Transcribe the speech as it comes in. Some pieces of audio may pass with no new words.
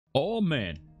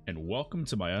Awman, and welcome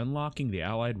to my Unlocking the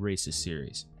Allied Races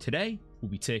series. Today, we'll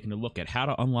be taking a look at how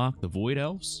to unlock the Void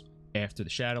Elves after the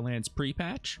Shadowlands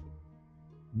pre-patch.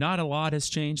 Not a lot has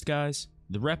changed, guys.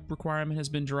 The rep requirement has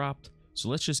been dropped, so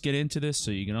let's just get into this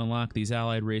so you can unlock these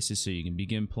Allied races so you can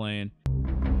begin playing.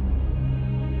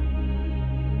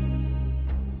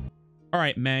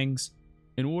 Alright, Mangs.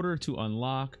 In order to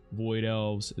unlock Void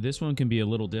Elves, this one can be a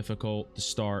little difficult to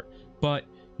start, but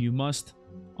you must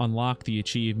unlock the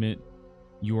achievement,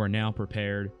 You Are Now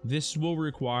Prepared. This will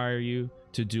require you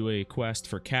to do a quest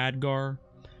for Khadgar,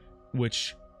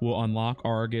 which will unlock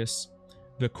Argus.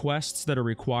 The quests that are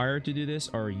required to do this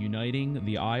are Uniting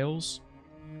the Isles,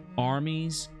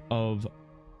 Armies of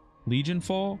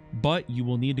Legionfall, but you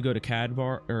will need to go to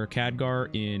Khadgar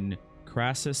in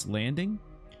Crassus Landing.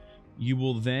 You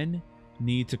will then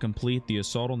need to complete the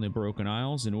Assault on the Broken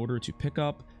Isles in order to pick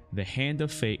up the Hand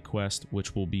of Fate quest,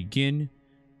 which will begin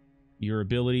your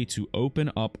ability to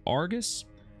open up Argus.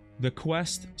 The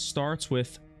quest starts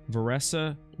with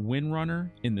Varessa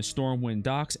Windrunner in the Stormwind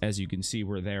docks. As you can see,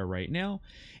 we're there right now.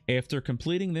 After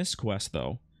completing this quest,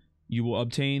 though, you will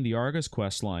obtain the Argus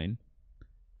questline,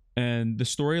 and the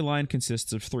storyline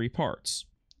consists of 3 parts,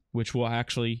 which will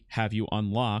actually have you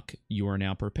unlock You Are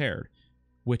Now Prepared,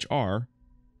 which are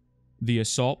The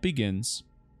Assault Begins,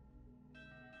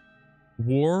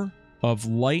 War of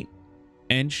Light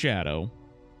and Shadow,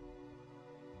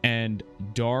 and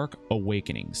Dark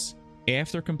Awakenings.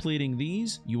 After completing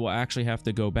these, you will actually have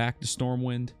to go back to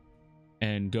Stormwind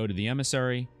and go to the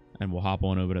Emissary, and we'll hop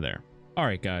on over to there.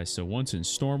 Alright guys, so once in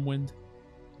Stormwind,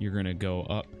 you're going to go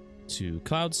up to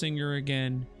Cloudsinger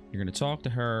again. You're going to talk to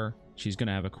her. She's going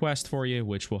to have a quest for you,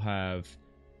 which will have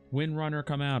Windrunner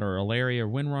come out, or Ilaria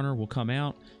Windrunner will come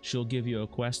out. She'll give you a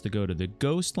quest to go to the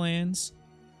Ghostlands.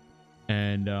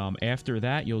 And after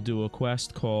that, you'll do a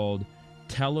quest called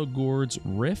Telagord's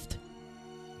Rift.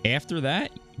 After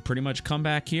that, you pretty much come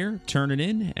back here, turn it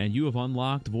in, and you have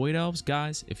unlocked Void Elves.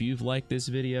 Guys, if you've liked this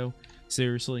video,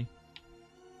 seriously,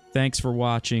 thanks for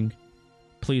watching.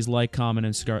 Please like, comment,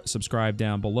 and subscribe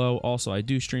down below. Also, I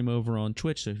do stream over on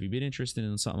Twitch, so if you've been interested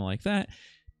in something like that,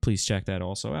 please check that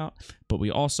also out. But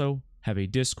we also have a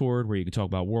Discord where you can talk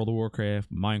about World of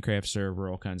Warcraft, Minecraft server,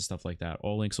 all kinds of stuff like that.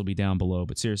 All links will be down below.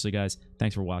 But seriously, guys,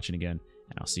 thanks for watching again,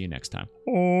 and I'll see you next time.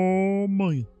 Oh,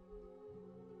 man.